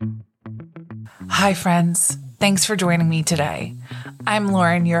Hi, friends. Thanks for joining me today. I'm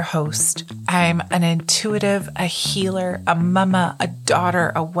Lauren, your host. I'm an intuitive, a healer, a mama, a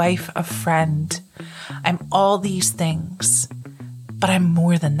daughter, a wife, a friend. I'm all these things, but I'm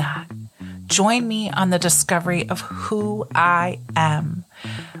more than that. Join me on the discovery of who I am.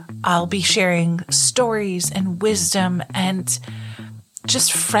 I'll be sharing stories and wisdom and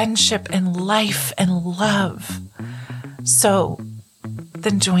just friendship and life and love. So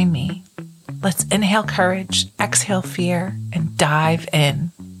then join me. Let's inhale courage, exhale fear, and dive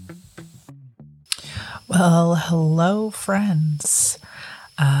in. Well, hello, friends.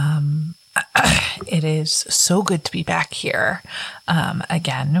 It is so good to be back here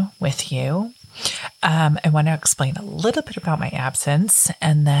again with you. I want to explain a little bit about my absence,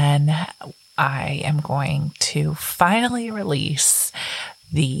 and then I am going to finally release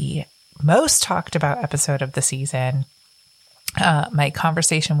the most talked about episode of the season, my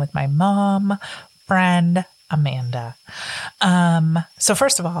conversation with my mom, friend, Amanda. So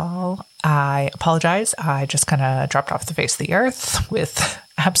first of all, I apologize. I just kind of dropped off the face of the earth with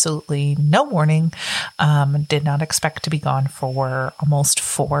absolutely no warning. Did not expect to be gone for almost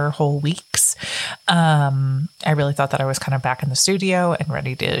 4 whole weeks. I really thought that I was kind of back in the studio and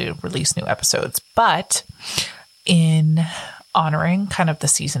ready to release new episodes, but in honoring kind of the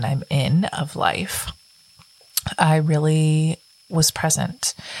season I'm in of life, I really was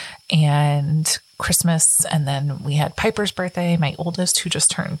present, and Christmas, and then we had Piper's birthday, my oldest, who just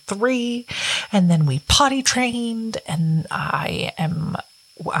turned 3, and then we potty trained, and I am,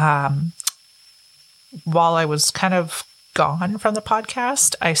 while I was kind of gone from the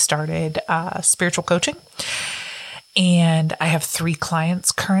podcast, I started spiritual coaching, and I have 3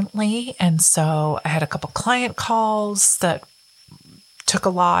 clients currently, and so I had a couple client calls that took a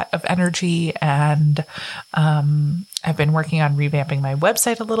lot of energy, and I've been working on revamping my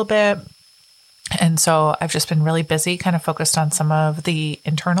website a little bit. And so I've just been really busy, kind of focused on some of the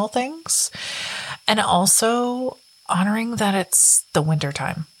internal things, and also honoring that it's the winter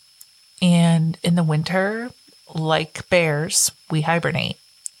time. And in the winter, like bears, we hibernate.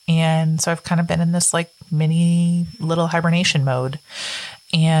 And so I've kind of been in this like mini little hibernation mode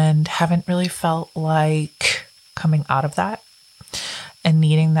and haven't really felt like coming out of that and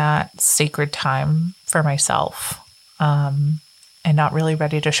needing that sacred time for myself, and not really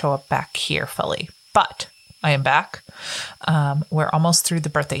ready to show up back here fully. But I am back. We're almost through the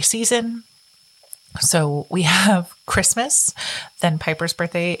birthday season. So we have Christmas, then Piper's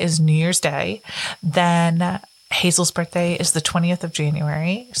birthday is New Year's Day, then Hazel's birthday is the 20th of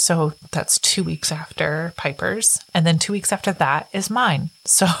January. So that's 2 weeks after Piper's. And then 2 weeks after that is mine.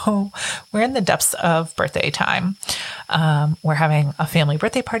 So we're in the depths of birthday time. We're having a family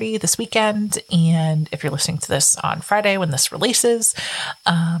birthday party this weekend. And if you're listening to this on Friday when this releases,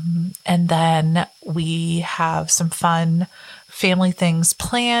 and then we have some fun family things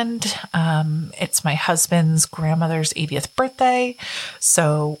planned. It's my husband's grandmother's 80th birthday.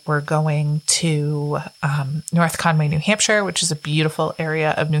 So we're going to North Conway, New Hampshire, which is a beautiful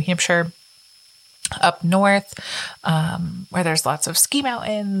area of New Hampshire up north, where there's lots of ski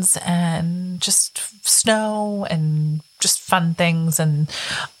mountains and just snow and just fun things. And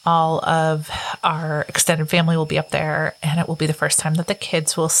all of our extended family will be up there, and it will be the first time that the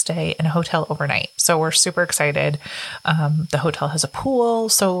kids will stay in a hotel overnight. So we're super excited. The hotel has a pool,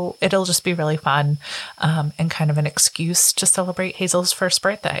 so it'll just be really fun, and kind of an excuse to celebrate Hazel's first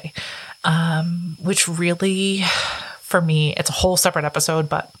birthday, which really, for me, it's a whole separate episode,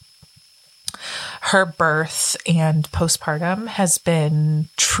 but her birth and postpartum has been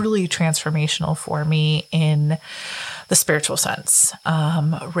truly transformational for me in the spiritual sense,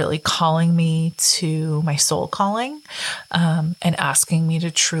 really calling me to my soul calling, and asking me to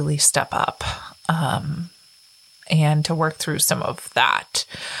truly step up, and to work through some of that.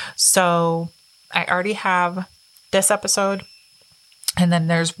 So I already have this episode, and then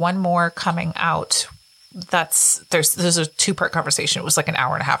there's one more coming out. There's a 2-part conversation. It was like an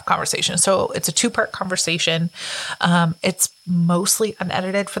hour and a half conversation. So it's a 2-part conversation. It's mostly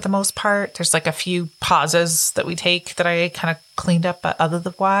unedited for the most part. There's like a few pauses that we take that I kind of cleaned up, but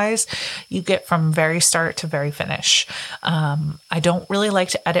otherwise you get from very start to very finish. I don't really like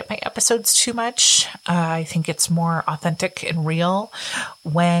to edit my episodes too much. I think it's more authentic and real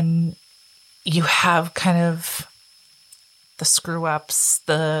when you have kind of the screw ups,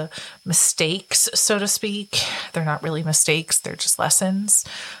 the mistakes, so to speak. They're not really mistakes. They're just lessons.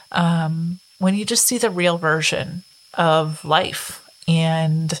 When you just see the real version of life.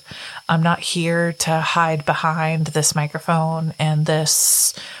 And I'm not here to hide behind this microphone and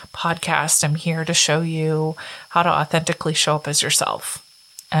this podcast. I'm here to show you how to authentically show up as yourself.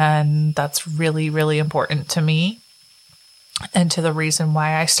 And that's really, really important to me. And to the reason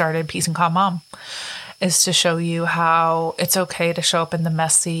why I started Peace and Calm Mom is to show you how it's okay to show up in the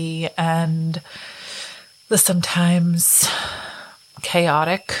messy and the sometimes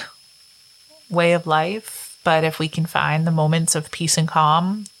chaotic way of life. But if we can find the moments of peace and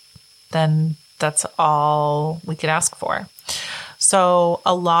calm, then that's all we can ask for. So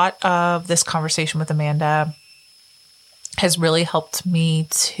a lot of this conversation with Amanda has really helped me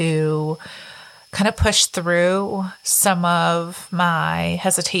to kind of push through some of my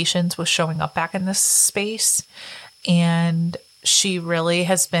hesitations with showing up back in this space. And she really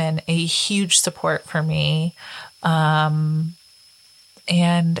has been a huge support for me. And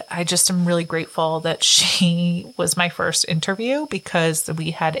I just am really grateful that she was my first interview because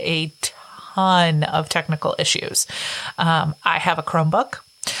we had a ton of technical issues. I have a Chromebook.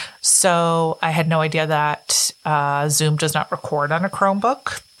 So I had no idea that Zoom does not record on a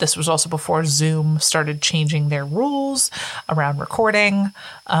Chromebook. This was also before Zoom started changing their rules around recording.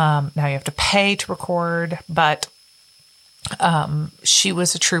 Now you have to pay to record, but she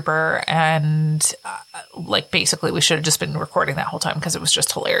was a trooper, and basically we should have just been recording that whole time because it was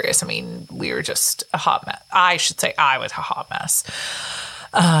just hilarious. I mean, we were just a hot mess. I should say I was a hot mess.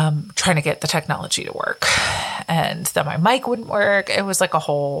 Trying to get the technology to work, and then my mic wouldn't work. It was like a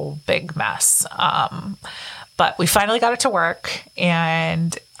whole big mess. But we finally got it to work,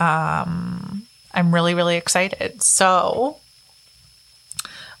 and I'm really, really excited. So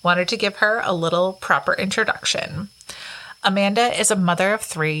wanted to give her a little proper introduction. Amanda is a mother of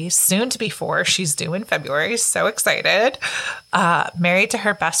 3, soon to be 4. She's due in February. So excited. Married to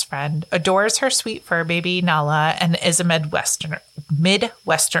her best friend, adores her sweet fur baby, Nala, and is a Midwesterner.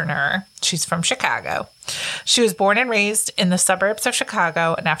 She's from Chicago. She was born and raised in the suburbs of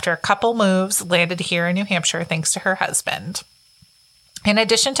Chicago, and after a couple moves, landed here in New Hampshire thanks to her husband. In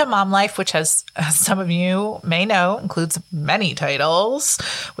addition to mom life, which as some of you may know, includes many titles,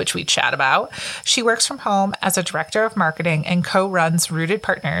 which we chat about, she works from home as a director of marketing and co-runs Rooted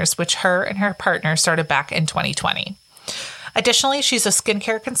Partners, which her and her partner started back in 2020. Additionally, she's a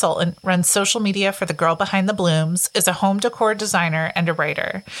skincare consultant, runs social media for The Girl Behind the Blooms, is a home decor designer, and a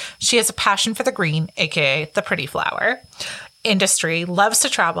writer. She has a passion for the green, aka the pretty flower industry, loves to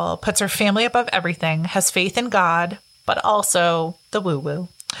travel, puts her family above everything, has faith in God, but also the woo-woo,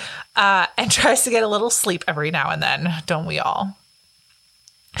 and tries to get a little sleep every now and then. Don't we all?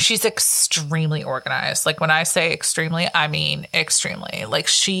 She's extremely organized. Like when I say extremely, I mean extremely. Like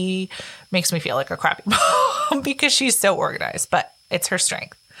she makes me feel like a crappy mom because she's so organized, but it's her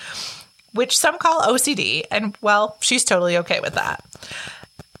strength, which some call OCD. And well, she's totally okay with that.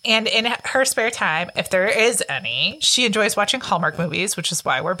 And in her spare time, if there is any, she enjoys watching Hallmark movies, which is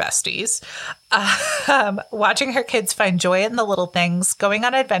why we're besties. Watching her kids find joy in the little things, going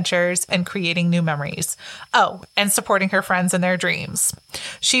on adventures, and creating new memories. Oh, and supporting her friends in their dreams.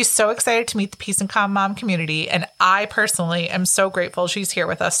 She's so excited to meet the Peace and Calm Mom community, and I personally am so grateful she's here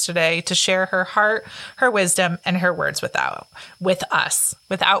with us today to share her heart, her wisdom, and her words with us.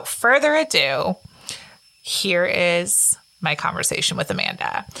 Without further ado, here is my conversation with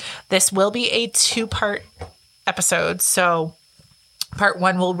Amanda. This will be a 2-part episode. So part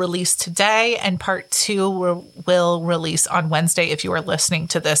 1 will release today and part 2 will release on Wednesday if you are listening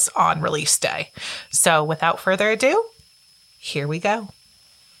to this on release day. So without further ado, here we go.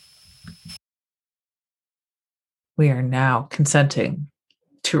 We are now consenting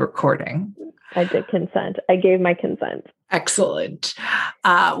to recording. I did consent. I gave my consent. Excellent.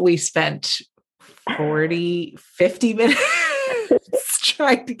 We spent 50 minutes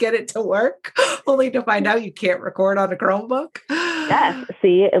trying to get it to work, only to find out you can't record on a Chromebook. Yes.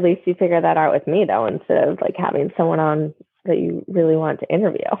 See, at least you figured that out with me, though, instead of like having someone on that you really want to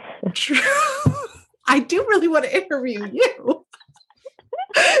interview. True. I do really want to interview you.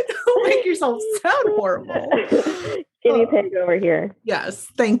 Don't make yourself sound horrible. Guinea pig over here. Yes.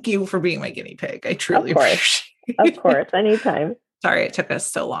 Thank you for being my guinea pig. I truly appreciate it. Of course. Anytime. Sorry it took us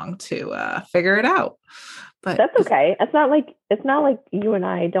so long to figure it out. But that's okay. It's not like you and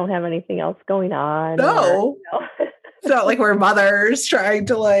I don't have anything else going on. No. It's not like we're mothers trying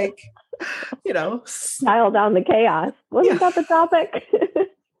to dial down the chaos. Wasn't that the topic?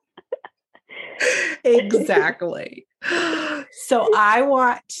 Exactly. So I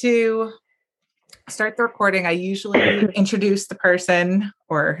want to start the recording. I usually introduce the person,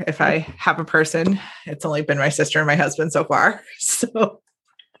 or if I have a person, it's only been my sister and my husband so far. So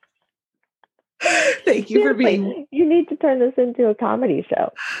thank you for being. You need to turn this into a comedy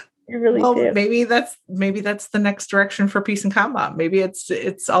show. You really do. Maybe that's the next direction for Peace and Calm Mom. Maybe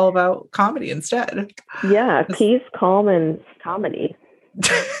it's all about comedy instead. Yeah, peace, calm, and comedy.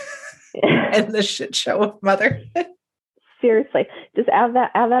 And the shit show of motherhood. Seriously, just add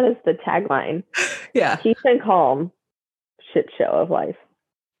that as the tagline. Yeah. Peace and calm, shit show of life.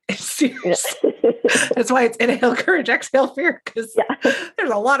 Seriously. That's why it's inhale courage, exhale fear, because there's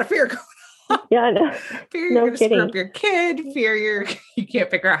a lot of fear going on. Yeah, I know. Fear you're going to screw up your kid. Fear you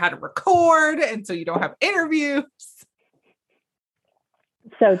can't figure out how to record, and so you don't have interviews.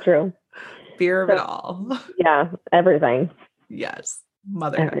 So true. Fear of it all. Yeah, everything. Yes,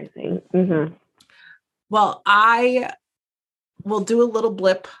 motherhood. Everything. Mm-hmm. Well, I will do a little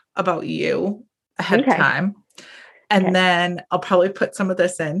blip about you ahead of time. And then I'll probably put some of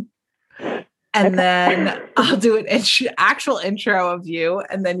this in. And then I'll do an actual intro of you.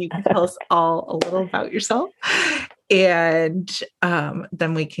 And then you can tell us all a little about yourself. And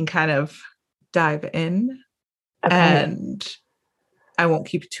then we can kind of dive in. Okay. And I won't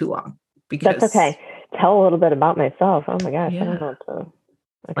keep it too long. Because that's okay. Tell a little bit about myself. Oh my gosh. I don't know what to...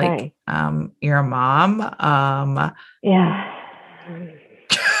 Okay. Like, you're a mom. Yeah.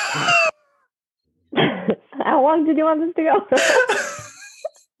 How long did you want this to go?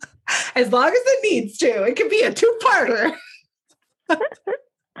 As long as it needs to. It can be a 2-parter.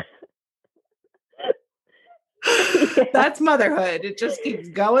 That's motherhood. It just keeps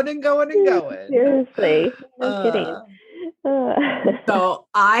going and going and going. Seriously. No kidding. So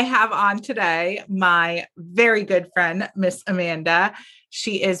I have on today my very good friend, Miss Amanda.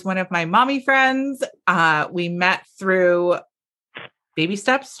 She is one of my mommy friends. We met through Baby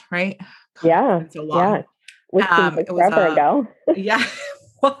Steps, right? Yeah. So long. Yeah. Which seems like forever ago. Yeah, it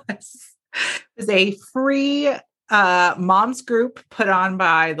was. It was a free moms group put on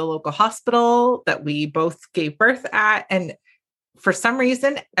by the local hospital that we both gave birth at. And for some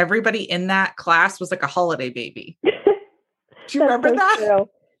reason, everybody in that class was like a holiday baby. Do you remember that? True.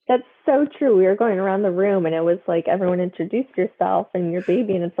 That's so true. We were going around the room and it was like, everyone introduced yourself and your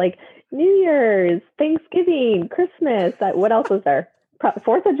baby. And it's like New Year's, Thanksgiving, Christmas. What else was there?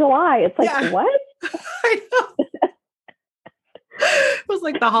 4th of July. It's like, what? I know. It was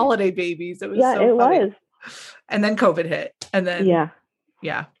like the holiday babies. It was so funny. Was. And then COVID hit. And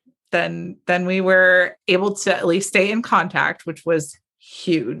then, then we were able to at least stay in contact, which was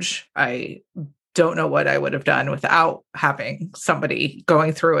huge. I don't know what I would have done without having somebody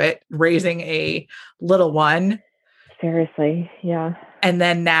going through it, raising a little one. Seriously. Yeah. And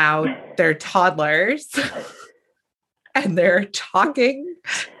then now they're toddlers and they're talking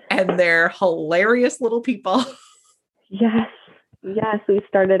and they're hilarious little people. Yes. Yes. We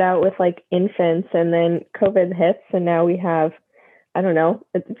started out with like infants and then COVID hits and now we have, I don't know,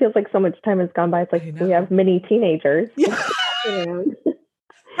 it feels like so much time has gone by. It's like we have mini teenagers. Yeah.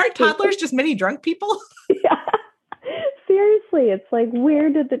 Aren't toddlers just mini drunk people? Yeah. Seriously. It's like, where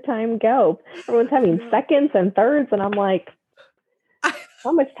did the time go? Everyone's having seconds and thirds. And I'm like,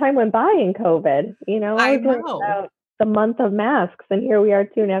 how much time went by in COVID? You know, I know. About the month of masks. And here we are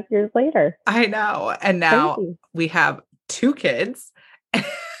 2.5 years later. I know. And now we have 2 kids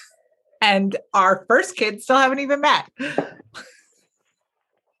and our first kids still haven't even met.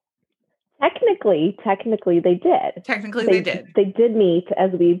 Technically they did. They did meet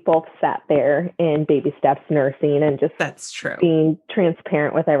as we both sat there in Baby Steps nursing and just that's true. Being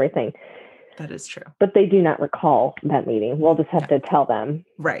transparent with everything. That is true. But they do not recall that meeting. We'll just have to tell them.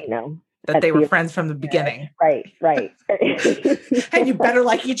 Right. You know. That they were friends from the beginning. Right. And you better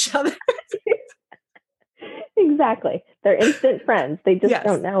like each other. Exactly. They're instant friends. They just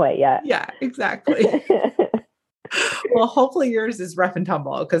don't know it yet. Yeah, exactly. Well, hopefully yours is rough and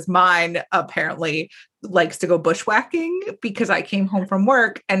tumble because mine apparently likes to go bushwhacking because I came home from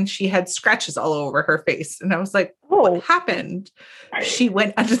work and she had scratches all over her face. And I was like, what happened? She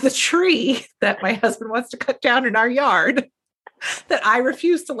went under the tree that my husband wants to cut down in our yard that I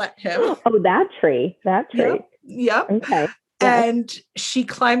refuse to let him. Oh, that tree. Yep. Okay. And she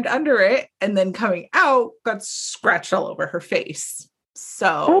climbed under it and then coming out got scratched all over her face.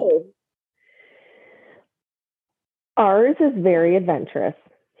 So ours is very adventurous.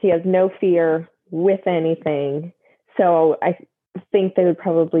 He has no fear with anything. So I think they would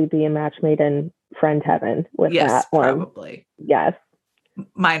probably be a match made in friend heaven with that one. Probably. Yes.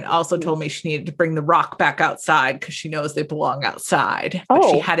 Mine also told me she needed to bring the rock back outside because she knows they belong outside. But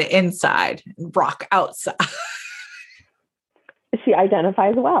she had it inside and rock outside. She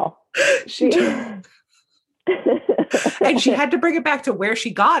identifies well. And she had to bring it back to where she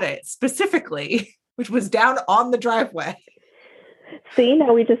got it specifically, which was down on the driveway. See,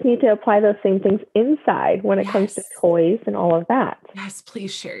 now we just need to apply those same things inside when it comes to toys and all of that. Yes,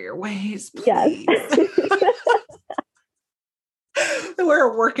 please share your ways. Please. Yes.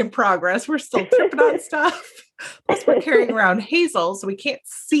 We're a work in progress. We're still tripping on stuff. Plus, we're carrying around Hazel, so we can't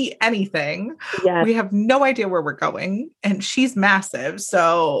see anything. Yes. We have no idea where we're going. And she's massive.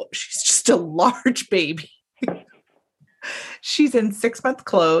 So she's just a large baby. She's in 6-month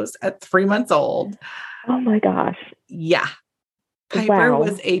clothes at 3 months old. Oh my gosh. Yeah. Piper Wow.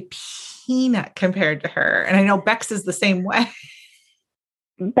 was a peanut compared to her. And I know Bex is the same way.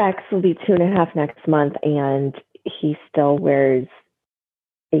 Bex will be 2.5 next month, and he still wears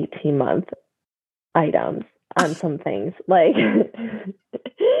 18-month items on some things. Like,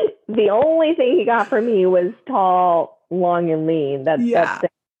 the only thing he got from me was tall, long, and lean. That's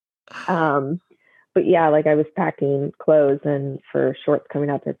it. But yeah, like I was packing clothes, and for shorts coming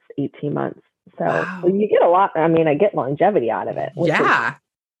up, it's 18 months. So Wow. you get a lot. I mean, I get longevity out of it. Yeah.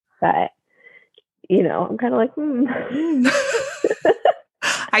 But, I'm kind of like,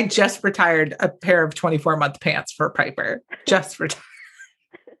 I just retired a pair of 24-month pants for Piper. Just retired.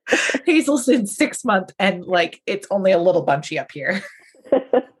 Hazel's in 6 months and like it's only a little bunchy up here.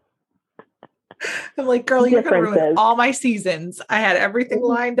 I'm like, girl, you're going to ruin all my seasons. I had everything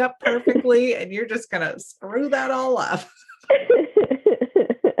lined up perfectly and you're just going to screw that all up.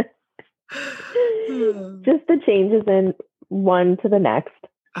 Just the changes in one to the next.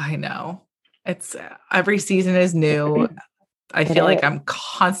 I know. It's every season is new. I feel like I'm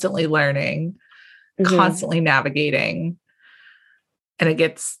constantly learning, constantly navigating, and it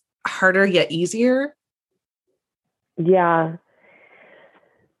gets harder yet easier. Yeah.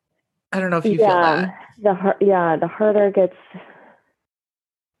 I don't know if you feel that. The harder it gets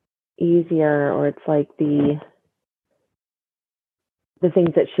easier, or it's like the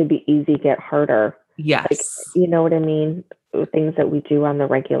things that should be easy get harder. Yes. Like, you know what I mean? Things that we do on the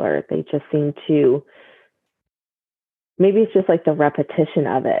regular, they just seem to, maybe it's just like the repetition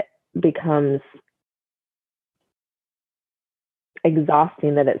of it becomes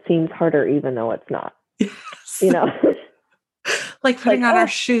exhausting, that it seems harder even though it's not. Yes. Like putting on our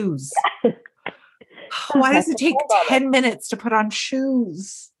shoes. Why does it take 10 minutes to put on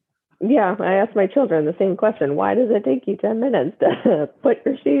shoes? Yeah, I asked my children the same question. Why does it take you 10 minutes to put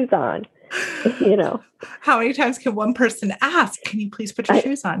your shoes on? How many times can one person ask, can you please put your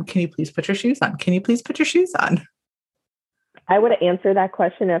shoes on? Can you please put your shoes on? Can you please put your shoes on? I would have answered that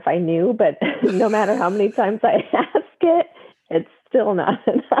question if I knew, but no matter how many times I ask it, it's still not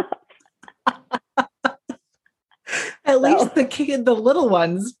enough. At least the little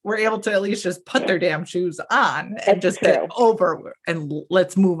ones were able to at least just put their damn shoes on and just get over and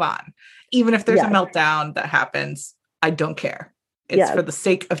let's move on. Even if there's a meltdown that happens, I don't care. It's for the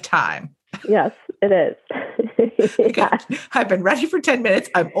sake of time. Yes, it is. I've been ready for 10 minutes.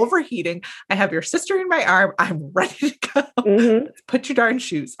 I'm overheating. I have your sister in my arm. I'm ready to go. Let's put your darn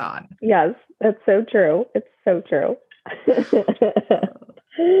shoes on. Yes, that's so true. It's so true.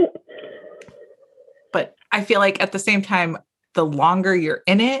 But I feel like at the same time, the longer you're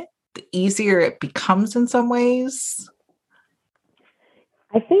in it, the easier it becomes in some ways.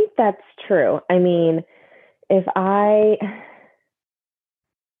 I think that's true. I mean, if I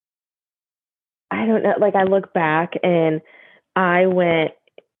don't know, like I look back and I went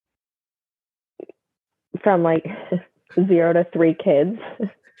from like 0 to 3 kids,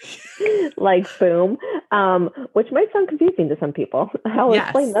 like boom, which might sound confusing to some people. I'll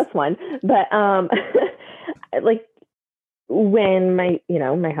explain this one, but like when my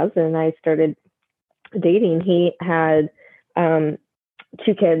husband and I started dating, he had 2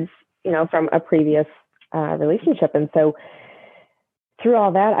 kids, from a previous relationship, and so through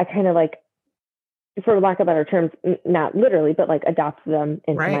all that, I kind of like, for lack of better terms, not literally, but like adopted them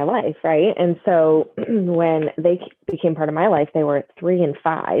into my life. Right. And so when they became part of my life, they were 3 and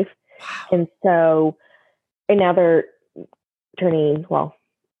 5. Wow. And now they're turning,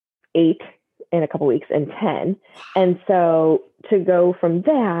 8 in a couple weeks and 10. And so to go from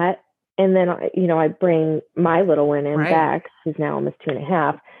that, and then, I bring my little one in back, who's now almost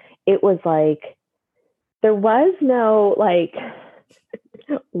 2.5. It was like, there was no like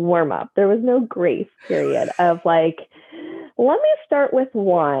warm up. There was no grace period of like, let me start with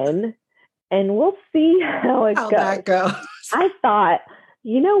 1 and we'll see how that goes. I thought,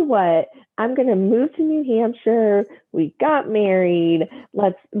 you know what? I'm going to move to New Hampshire. We got married.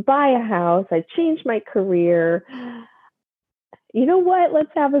 Let's buy a house. I changed my career. You know what?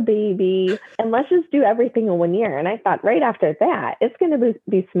 Let's have a baby and let's just do everything in 1 year. And I thought right after that, it's going to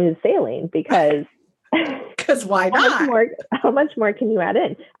be smooth sailing because why not? How much more can you add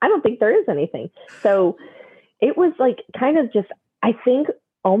in? I don't think there is anything. So it was like kind of just, I think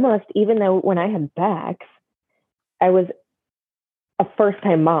almost, even though when I had Bex, I was a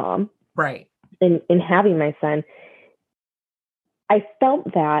first-time mom. Right. In having my son, I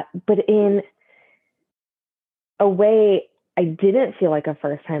felt that, but in a way, I didn't feel like a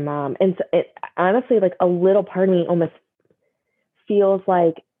first time mom. And so it honestly, like a little part of me almost feels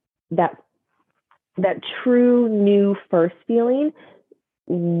like that true new first feeling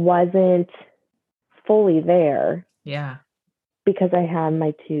wasn't fully there. Yeah. Because I had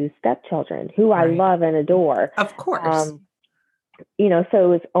my two stepchildren who I Right. love and adore. Of course. You know, so it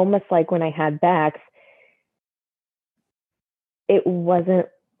was almost like when I had Bex, it wasn't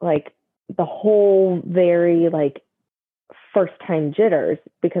like the whole very like first time jitters,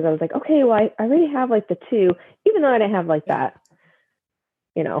 because I was like, okay, well, I already have like the two, even though I didn't have like that,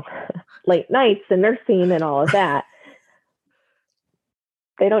 you know, late nights and nursing and all of that.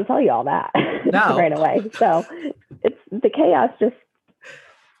 They don't tell you all that No. right away. So it's the chaos just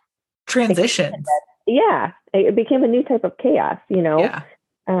transitions. Yeah. It became a new type of chaos, you know? Yeah.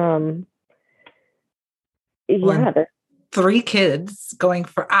 Yeah. 3 kids going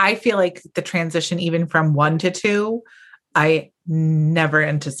I feel like the transition, even from 1 to 2, I never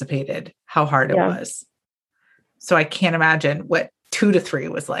anticipated how hard it was. So I can't imagine what 2 to 3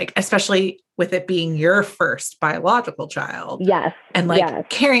 was like, especially with it being your first biological child. Yes. And like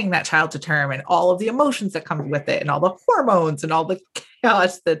carrying that child to term and all of the emotions that come with it and all the hormones and all the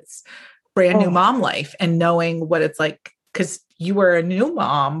chaos that's brand new mom life, and knowing what it's like, because you were a new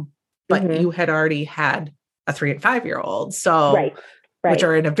mom, but you had already had a 3 and 5-year-old. So, right. Which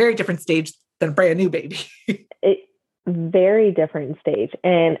are in a very different stage than a brand new baby. Very different stage.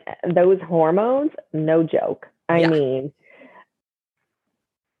 And those hormones, no joke. I mean,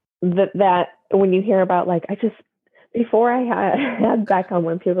 that when you hear about like, before I had back on,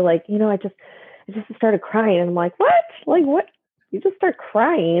 when people were like, you know, I just started crying, and I'm like, what? Like, what? You just start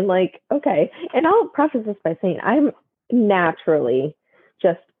crying? Like, okay. And I'll preface this by saying I'm naturally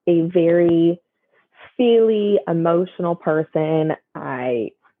just a very feely, emotional person.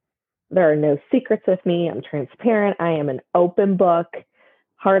 There are no secrets with me. I'm transparent. I am an open book,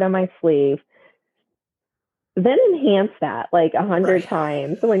 heart on my sleeve. Then enhance that like 100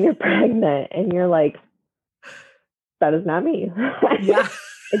 times when you're pregnant and you're like, that is not me. Yeah.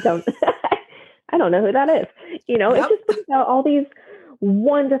 I don't know who that is. You know, it just brings out all these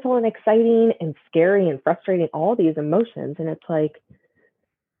wonderful and exciting and scary and frustrating, all these emotions. And it's like,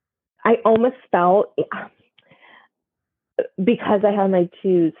 I almost felt, because I had my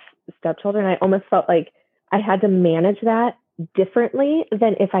two stepchildren, I almost felt like I had to manage that differently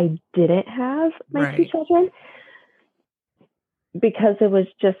than if I didn't have my two children, because it was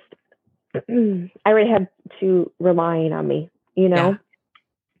just, I already had two relying on me, you know,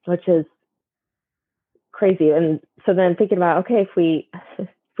 which is crazy. And so then thinking about, okay, if we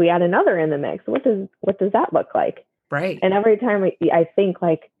add another in the mix, what does that look like? Right. And every time I think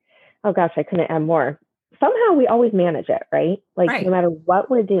like, oh gosh, I couldn't add more. Somehow we always manage it, right? Like no matter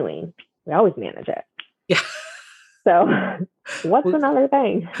what we're doing, we always manage it. Yeah. So what's another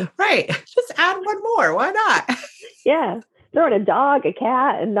thing? Right. Just add one more. Why not? Yeah. Throw in a dog, a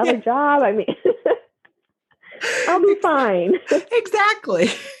cat, another job. I mean, I'll be fine. Exactly.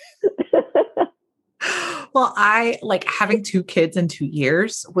 Well, I like having 2 kids in 2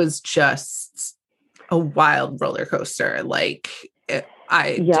 years was just a wild roller coaster. Like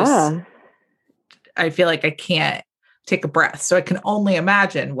I feel like I can't take a breath. So I can only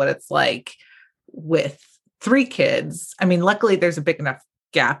imagine what it's like with 3 kids. I mean, luckily there's a big enough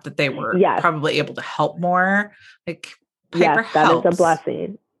gap that they were probably able to help more. Like Piper helps, that is a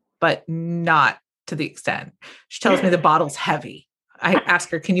blessing, but not to the extent. She tells me the bottle's heavy. I ask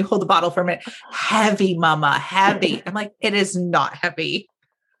her, can you hold the bottle for a minute? Heavy, mama, heavy. I'm like, it is not heavy.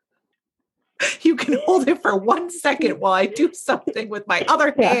 You can hold it for 1 second while I do something with my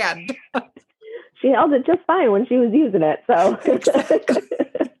other hand. She held it just fine when she was using it. So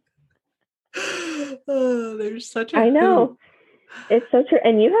oh, there's such a I know. It's so true.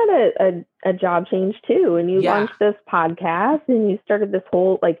 And you had a job change too. And you launched this podcast and you started this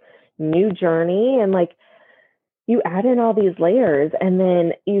whole like new journey, and like you add in all these layers, and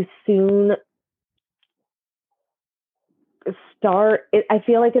then you soon start it. I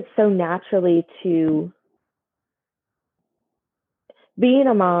feel like it's so naturally to being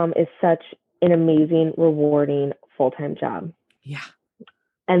a mom is such an amazing, rewarding full-time job. Yeah.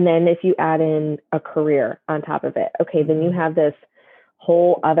 And then if you add in a career on top of it, okay, then you have this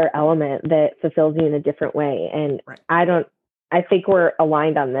whole other element that fulfills you in a different way. And I think we're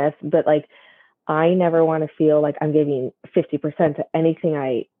aligned on this, but like, I never want to feel like I'm giving 50% to anything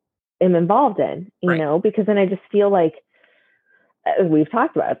I am involved in, you know, because then I just feel like, we've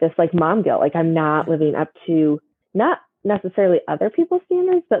talked about this, like mom guilt, like I'm not living up to not necessarily other people's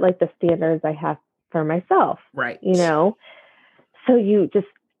standards, but like the standards I have for myself, you know? So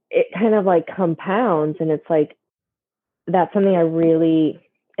it kind of like compounds, and it's like, that's something I really,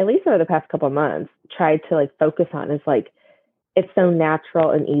 at least over the past couple of months, tried to like focus on, is like, it's so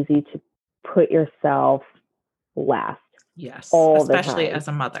natural and easy to put yourself last Yes. all the Especially time. as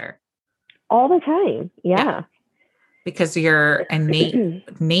a mother. All the time. Yeah. Because your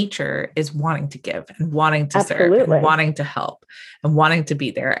innate nature is wanting to give and wanting to serve Absolutely. and wanting to help and wanting to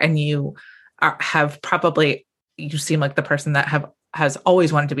be there. And you you seem like the person that has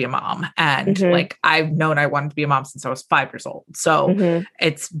always wanted to be a mom. And like, I've known I wanted to be a mom since I was 5 years old. So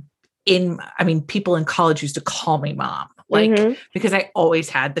it's people in college used to call me mom, like, because I always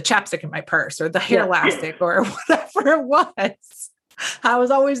had the chapstick in my purse or the hair elastic or whatever it was. I was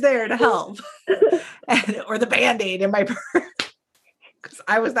always there to help. Or the Band-Aid in my purse. Because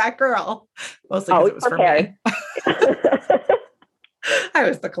I was that girl. Mostly because it was prepared for me. I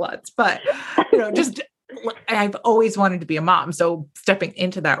was the klutz. But, I've always wanted to be a mom. So stepping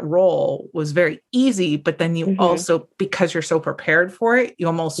into that role was very easy. But then you also, because you're so prepared for it, you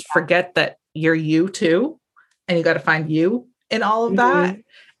almost forget that you're you too. And you got to find you in all of that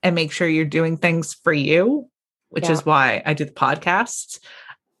and make sure you're doing things for you, which is why I do the podcast.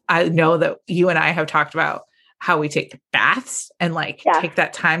 I know that you and I have talked about how we take baths and take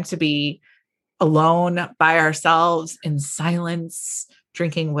that time to be alone by ourselves in silence,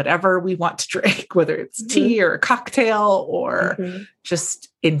 drinking whatever we want to drink, whether it's tea or a cocktail or just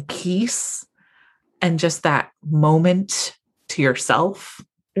in peace, and just that moment to yourself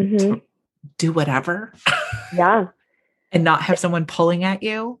to do whatever. Yeah. And not have someone pulling at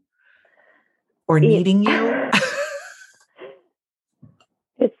you or needing you.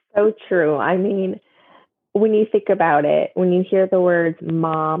 It's so true. I mean, when you think about it, when you hear the words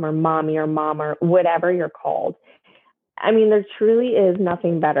mom or mommy or mom or whatever you're called, I mean, there truly is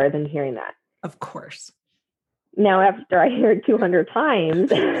nothing better than hearing that. Of course. Now, after I hear it 200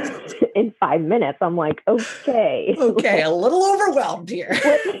 times in 5 minutes, I'm like, okay. Okay, a little overwhelmed here.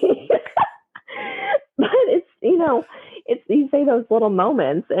 But it's, you say those little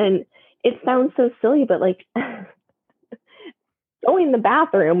moments and it sounds so silly, but like going in the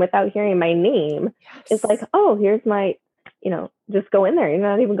bathroom without hearing my name is like, oh, here's my, just go in there. You're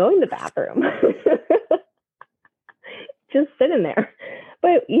not even going to the bathroom. Just sit in there.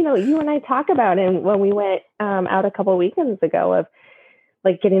 But, you and I talk about it when we went out a couple of weekends ago of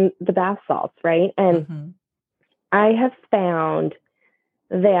like getting the bath salts, right? And I have found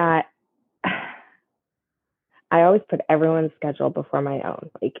that I always put everyone's schedule before my own,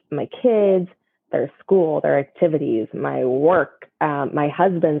 like my kids, their school, their activities, my work, my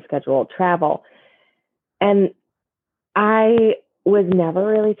husband's schedule, travel. And I was never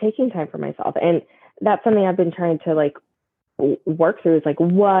really taking time for myself. And that's something I've been trying to like work through, is like,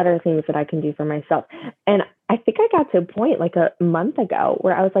 what are things that I can do for myself? And I think I got to a point like a month ago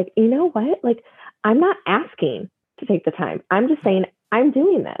where I was like, you know what? Like, I'm not asking to take the time. I'm just saying I'm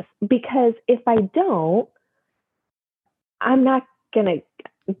doing this, because if I don't, I'm not going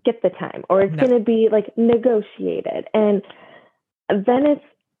to get the time, or it's going to be like negotiated. And then it's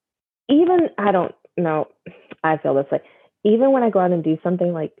even, I don't know, I feel this way. Even when I go out and do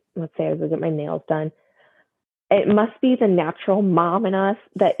something, like, let's say I go get my nails done, it must be the natural mom in us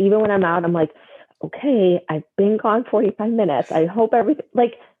that even when I'm out, I'm like, okay, I've been gone 45 minutes. I hope everything,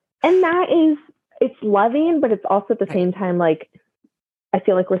 like, and that is, it's loving, but it's also at the same time, like, I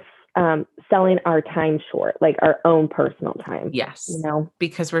feel like we're selling our time short, like our own personal time. Yes.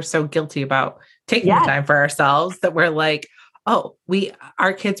 Because we're so guilty about taking the time for ourselves that we're like, oh,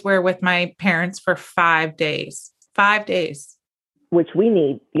 our kids were with my parents for 5 days, 5 days, which we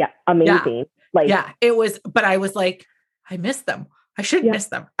need. Yeah. Amazing. It was, but I was like, I miss them. I shouldn't miss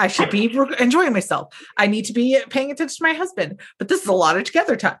them. I should be enjoying myself. I need to be paying attention to my husband, but this is a lot of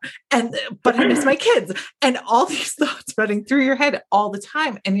together time. But I miss my kids, and all these thoughts running through your head all the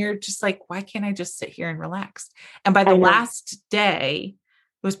time. And you're just like, why can't I just sit here and relax? And by the last day,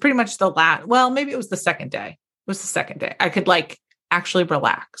 it was pretty much maybe it was the second day. It was the second day. I could like actually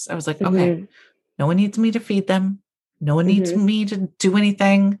relax. I was like, okay, no one needs me to feed them. No one needs me to do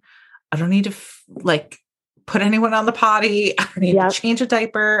anything. I don't need to put anyone on the potty. I don't need to change a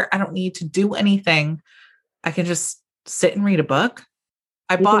diaper. I don't need to do anything. I can just sit and read a book.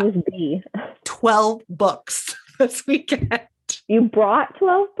 I bought 12 books this weekend. You brought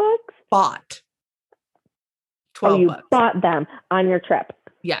 12 books? Bought 12 books. Bought them on your trip?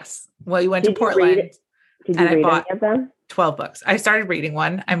 Yes. Well, you went to Portland. Did you read any of them? 12 books. I started reading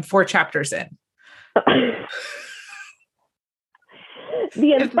one. I'm 4 chapters in.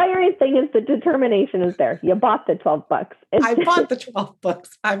 The inspiring thing is the determination is there. You bought the 12 bucks. I bought the 12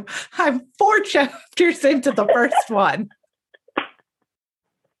 books. I'm 4 chapters into the first one.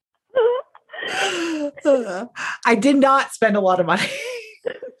 I did not spend a lot of money.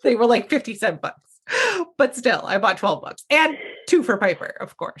 They were like 50-cent books, but still I bought 12 books and 2 for Piper,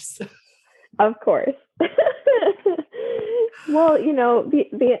 of course. Of course. Well,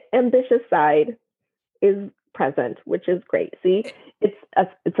 the ambitious side is present, which is great. See,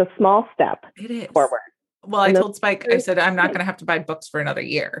 it's a small step forward. Well, I told Spike, I said, I'm not going to have to buy books for another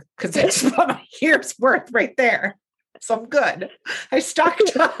year because I just bought my year's worth right there. So I'm good. I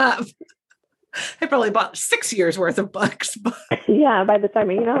stocked up. I probably bought 6 years worth of books. Yeah, by the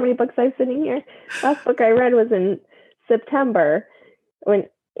time, you know how many books I have sitting here? Last book I read was in September when,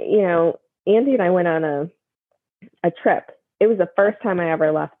 Andy and I went on a trip. It was the first time I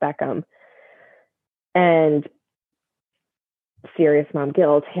ever left Beckham. And serious mom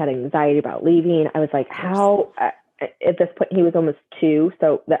guilt, had anxiety about leaving. I was like, how, at this point, he was almost 2.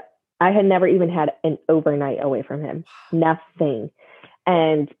 So that I had never even had an overnight away from him, nothing.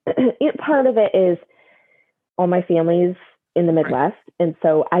 And part of it is all my family's in the Midwest. Right. And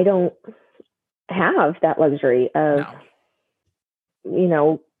so I don't have that luxury of,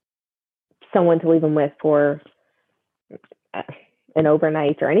 someone to leave him with for an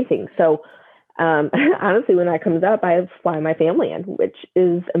overnight or anything. So honestly, when that comes up, I fly my family in, which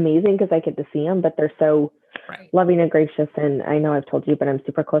is amazing because I get to see them, but they're so loving and gracious. And I know I've told you, but I'm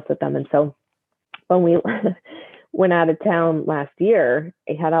super close with them. And so when we went out of town last year,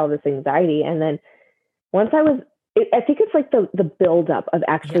 I had all this anxiety. And then once I think it's like the buildup of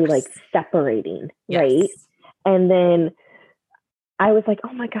actually like separating, right? And then I was like,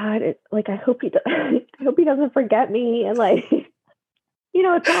 oh my God, I hope he doesn't forget me. And like,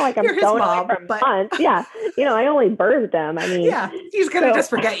 it's not like I'm going away for months. Yeah. I only birthed him. I mean, he's going to just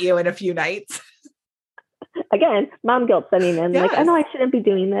forget you in a few nights. Again, mom guilt setting in. Like, I know I shouldn't be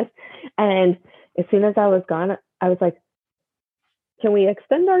doing this. And as soon as I was gone, I was like, can we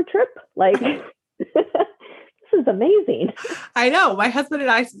extend our trip? Like, this is amazing. I know. My husband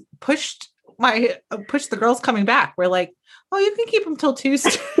and I pushed the girls coming back. We're like, oh, you can keep them till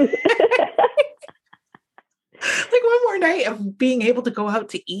Tuesday. Like one more night of being able to go out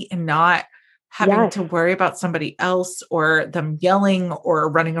to eat and not having to worry about somebody else or them yelling or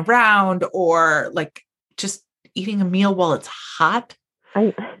running around or like just eating a meal while it's hot.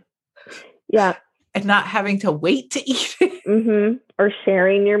 And not having to wait to eat it. Mm-hmm. Or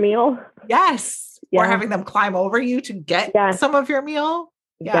sharing your meal. Yes. Or having them climb over you to get some of your meal.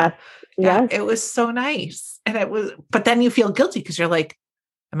 Yes. It was so nice. And but then you feel guilty because you're like,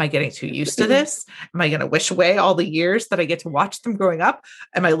 am I getting too used to this? Am I going to wish away all the years that I get to watch them growing up?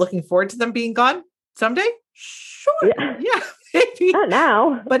 Am I looking forward to them being gone someday? Sure. Yeah, maybe. Not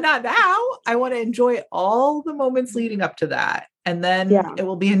now. But not now. I want to enjoy all the moments leading up to that. And then it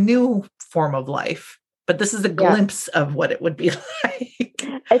will be a new form of life. But this is a glimpse of what it would be like.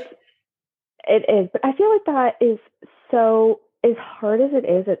 It is. But I feel like that is so, as hard as it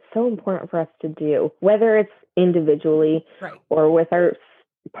is, it's so important for us to do, whether it's individually or with our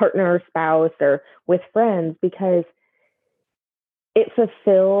partner or spouse or with friends, because it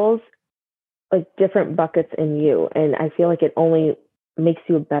fulfills like different buckets in you. And I feel like it only makes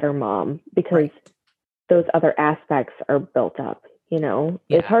you a better mom because those other aspects are built up,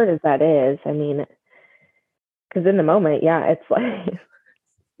 as hard as that is. I mean, because in the moment, it's like,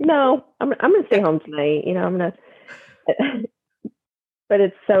 no, I'm going to stay home tonight. I'm going to, but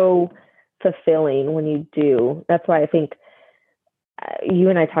it's so fulfilling when you do. That's why I think you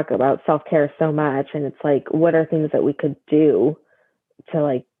and I talk about self-care so much, and it's like, what are things that we could do to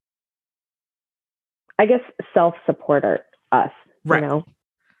like, I guess, self-support us,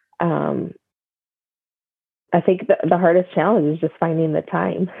 I think the hardest challenge is just finding the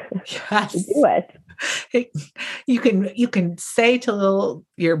time to do it. You can say till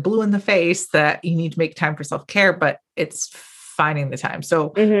you're blue in the face that you need to make time for self-care, but it's finding the time.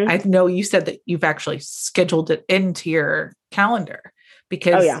 So I know you said that you've actually scheduled it into your calendar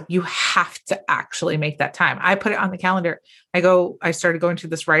because you have to actually make that time. I put it on the calendar. I started going to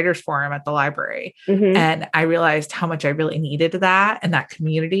this writers forum at the library and I realized how much I really needed that and that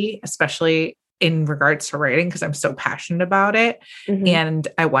community, especially in regards to writing, because I'm so passionate about it. And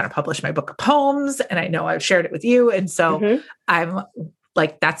I want to publish my book of poems. And I know I've shared it with you. And so I'm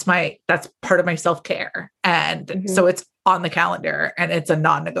like, that's part of my self-care. And so it's on the calendar and it's a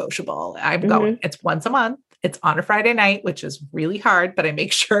non-negotiable. I'm going, it's once a month. It's on a Friday night, which is really hard, but I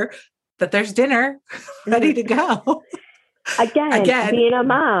make sure that there's dinner ready to go. Again, being a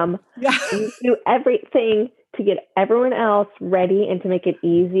mom, you do everything to get everyone else ready and to make it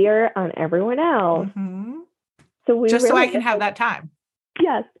easier on everyone else. So so I can have that time.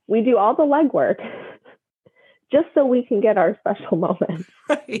 Yes, we do all the legwork just so we can get our special moments.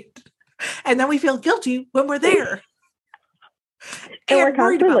 Right. And then we feel guilty when we're there. And we're worried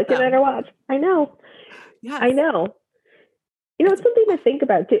constantly about looking them. at our watch. I know. Yes. I know. It's something to think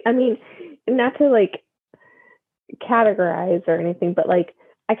about too. I mean, not to like categorize or anything, but like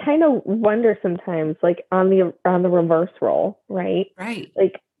I kind of wonder sometimes, like on the reverse role, right? Right.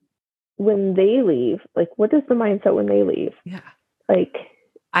 Like when they leave, like what is the mindset when they leave? Yeah. Like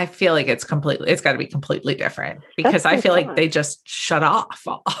I feel like it's got to be completely different because I feel like they just shut off.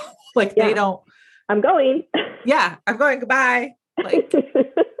 Like they don't. I'm going. Yeah, I'm going. Goodbye. Like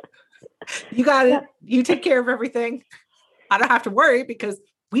you got it. You take care of everything. I don't have to worry because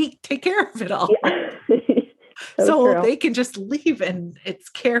we take care of it all. Yeah. So they can just leave and it's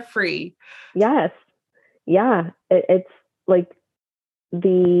carefree. Yes. Yeah. It's like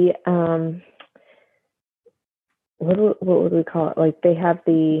the, what would we call it? Like they have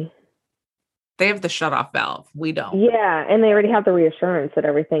the shut off valve. We don't. Yeah. And they already have the reassurance that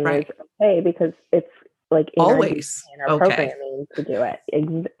everything is okay because it's like in always our programming to do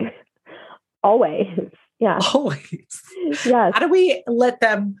it. Always. Yeah. Always. Yes. How do we let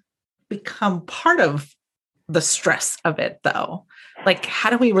them become part of the stress of it though? Like, how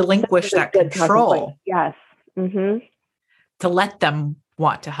do we relinquish that control? Yes. Mm-hmm. To let them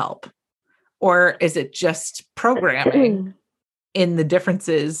want to help? Or is it just programming in the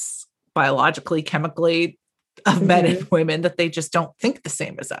differences biologically, chemically of men and women that they just don't think the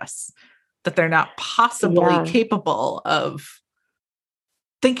same as us, that they're not possibly capable of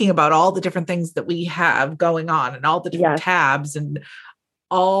thinking about all the different things that we have going on and all the different tabs and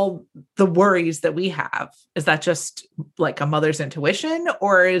all the worries that we have? Is that just like a mother's intuition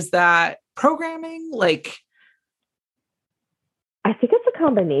or is that programming? Like, I think it's a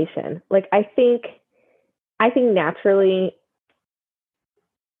combination. Like, I think naturally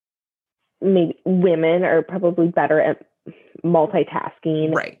maybe women are probably better at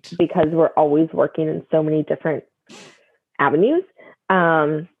multitasking, right? Because we're always working in so many different avenues.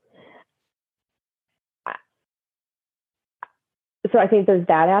 So I think there's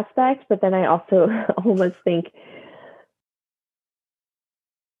that aspect, but then I also almost think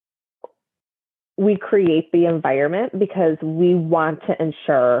we create the environment because we want to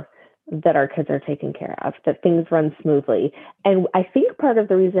ensure that our kids are taken care of, that things run smoothly. And I think part of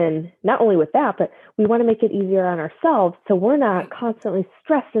the reason, not only with that, but we want to make it easier on ourselves. So we're not constantly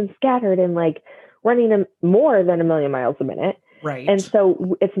stressed and scattered and like running more than 1,000,000 miles a minute. Right. And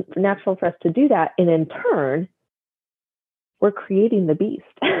so it's natural for us to do that. And in turn, we're creating the beast.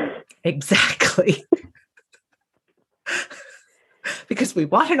 Exactly. Because we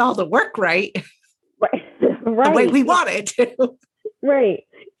want it all to work right. Right. The way we want it to. Right.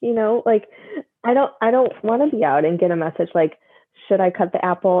 You know, like I don't want to be out and get a message like, should I cut the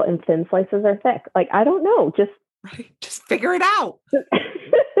apple in thin slices or thick? Like, I don't know. Just figure it out.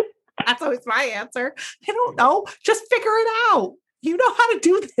 That's always my answer. I don't know. Just figure it out. You know how to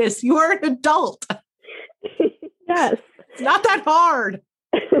do this. You are an adult. Yes. It's not that hard.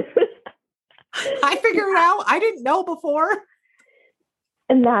 I figured it out. I didn't know before.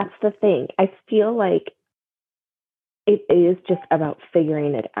 And that's the thing. I feel like it is just about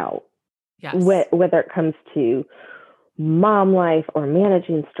figuring it out. Yes. Whether it comes to mom life or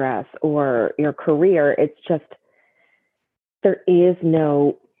managing stress or your career, it's just, there is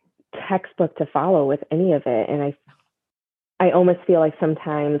no textbook to follow with any of it. And I almost feel like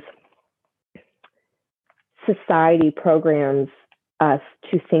sometimes society programs us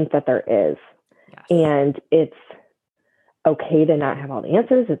to think that there is. Yes. And it's okay to not have all the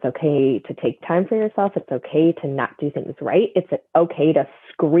answers. It's okay to take time for yourself. It's okay to not do things right. It's okay to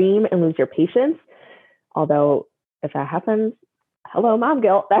scream and lose your patience. Although if that happens, hello, mom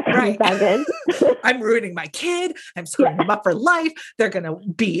guilt, that comes back in. I'm ruining my kid. I'm screwing them up for life. They're going to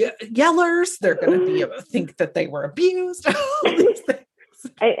be yellers. They're going to be think that they were abused. All these things.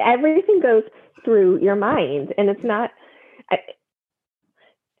 Everything goes through your mind. And it's not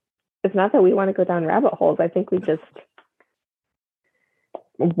that we want to go down rabbit holes. I think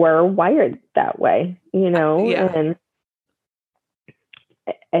we're wired that way, you know, and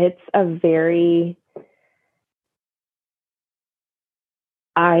it's a very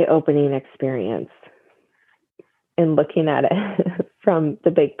eye-opening experience in looking at it from the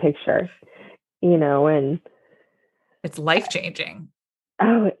big picture, you know, and it's life-changing.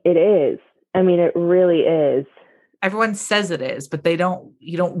 Oh, it is. I mean, it really is. Everyone says it is, but you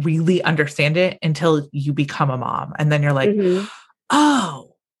don't really understand it until you become a mom. And then you're like, oh,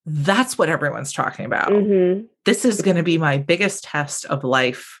 that's what everyone's talking about. Mm-hmm. This is going to be my biggest test of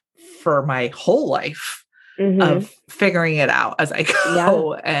life for my whole life of figuring it out as I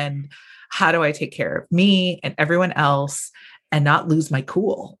go. And how do I take care of me and everyone else and not lose my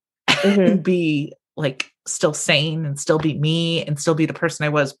cool? Mhm. be like still sane and still be me and still be the person I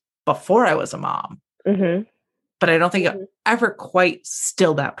was before I was a mom. Mhm. But I don't think Mhm. you're ever quite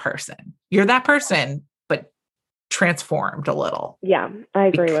still that person. You're that person, but transformed a little Yeah, I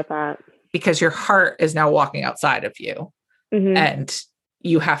agree with that. because your heart is now walking outside of you. Mhm. And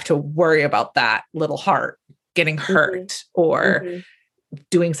you have to worry about that little heart getting hurt or Mhm.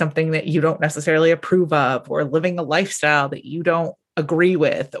 doing something that you don't necessarily approve of, or living a lifestyle that you don't agree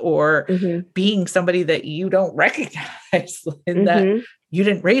with, or Mhm. being somebody that you don't recognize and that Mhm. you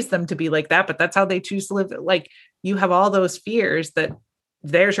didn't raise them to be like that, but that's how they choose to live. Like you have all those fears that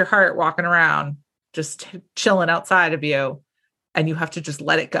there's your heart walking around, just chilling outside of you. And you have to just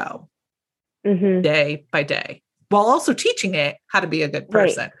let it go Mhm. day by day, while also teaching it how to be a good Right.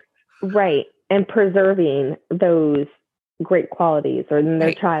 person. Right. And preserving those great qualities or in their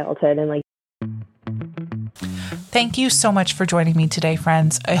Right. childhood and like. Thank you so much for joining me today,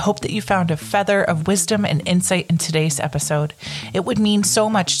 friends. I hope that you found a feather of wisdom and insight in today's episode. It would mean so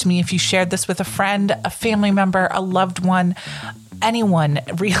much to me if you shared this with a friend, a family member, a loved one, anyone,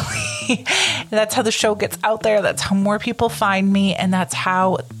 really. That's how the show gets out there. That's how more people find me, and that's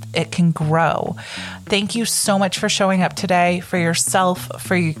how it can grow. Thank you so much for showing up today, for yourself,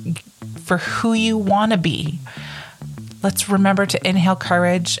 for who you want to be. Let's remember to inhale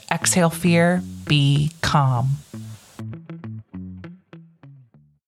courage, exhale fear, be calm.